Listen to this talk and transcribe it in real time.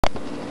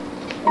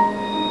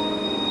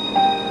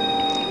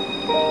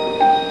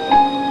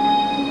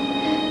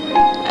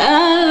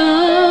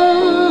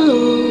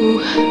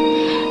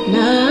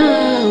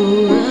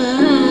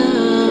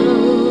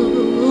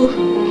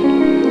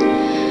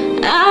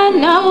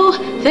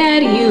know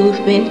that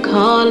you've been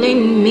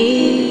calling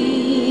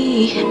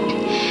me,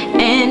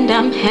 and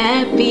I'm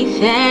happy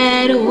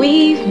that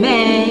we've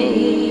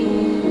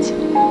met.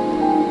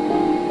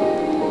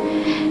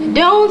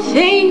 Don't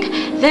think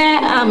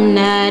that I'm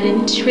not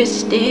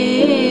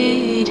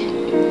interested.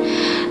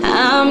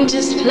 I'm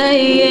just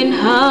playing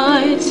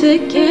hard to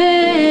get.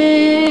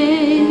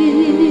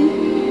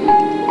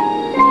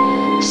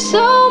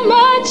 So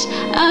much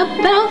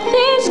about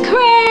this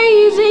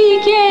crazy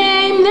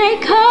game they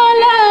call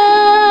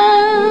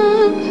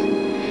love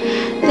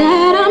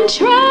that I'm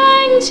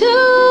trying to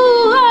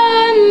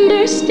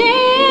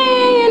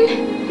understand.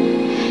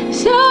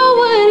 So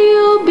would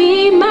you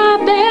be my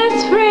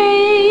best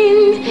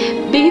friend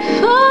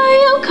before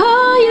you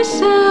call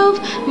yourself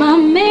my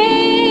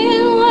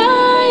man?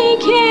 Why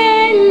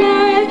can't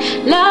I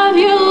love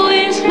you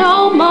in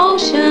slow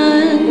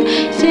motion?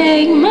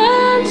 Take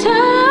my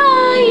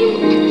time,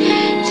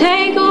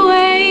 take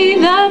away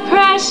the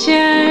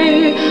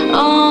pressure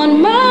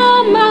on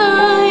my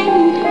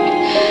mind.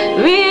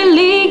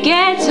 Really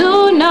get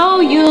to know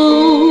you,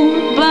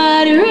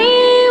 but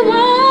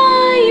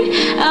rewind.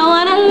 I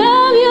wanna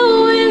love you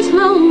in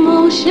slow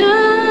motion.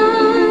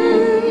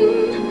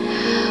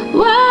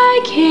 Why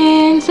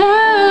can't I?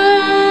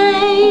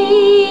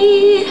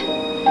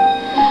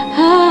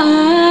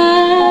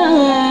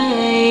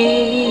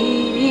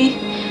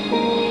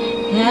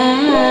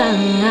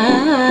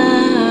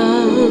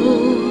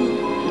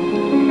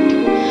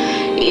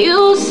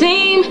 You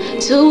seem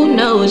to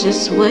know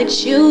just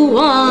what you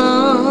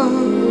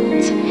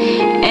want,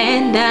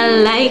 and I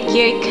like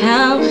your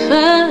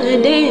confidence.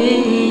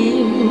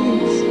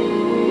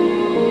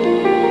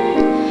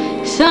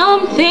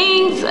 Some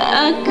things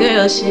a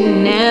girl should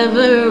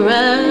never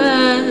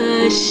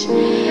rush,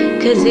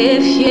 'cause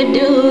if you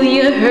do,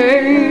 you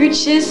hurt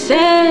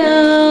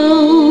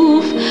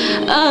yourself.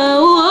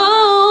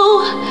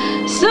 Oh,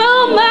 so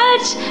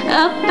much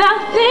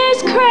about this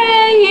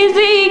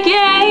crazy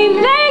game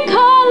they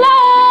call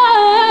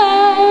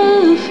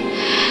love.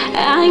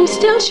 I'm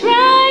still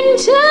trying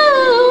to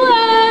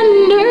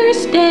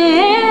understand.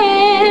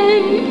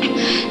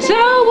 So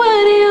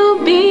would you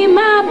be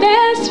my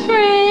best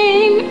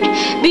friend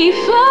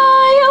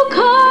before you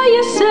call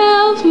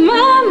yourself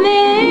my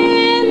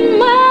man?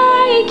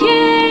 Why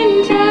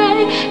can't I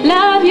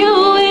love you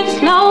in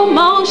slow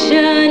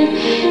motion?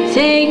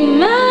 Take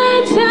my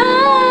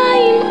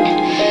time,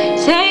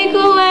 take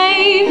away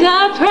the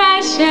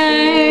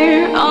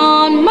pressure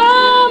on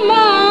my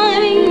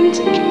mind.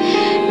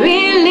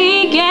 Really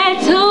get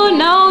to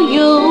know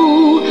you,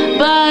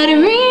 but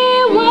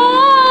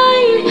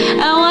rewind.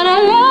 I wanna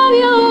love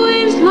you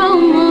in slow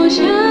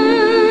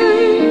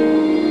motion.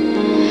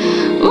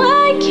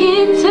 Why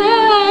can't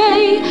I?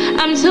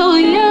 I'm too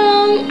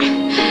young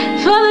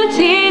for the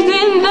tears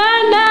in the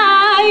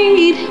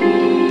night,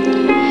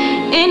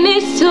 and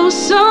it's too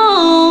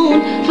soon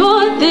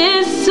for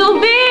this to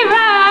be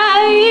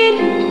right.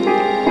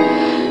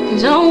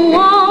 Don't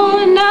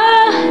wanna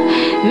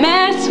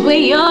mess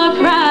with your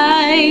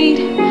pride.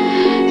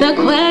 The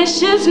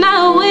question's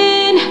not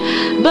when,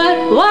 but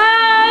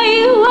why?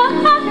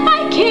 Why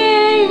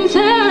can't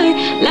I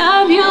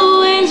love you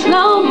in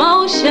slow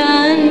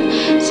motion?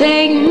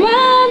 Take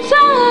my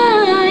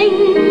time,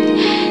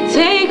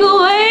 take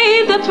away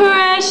the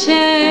pressure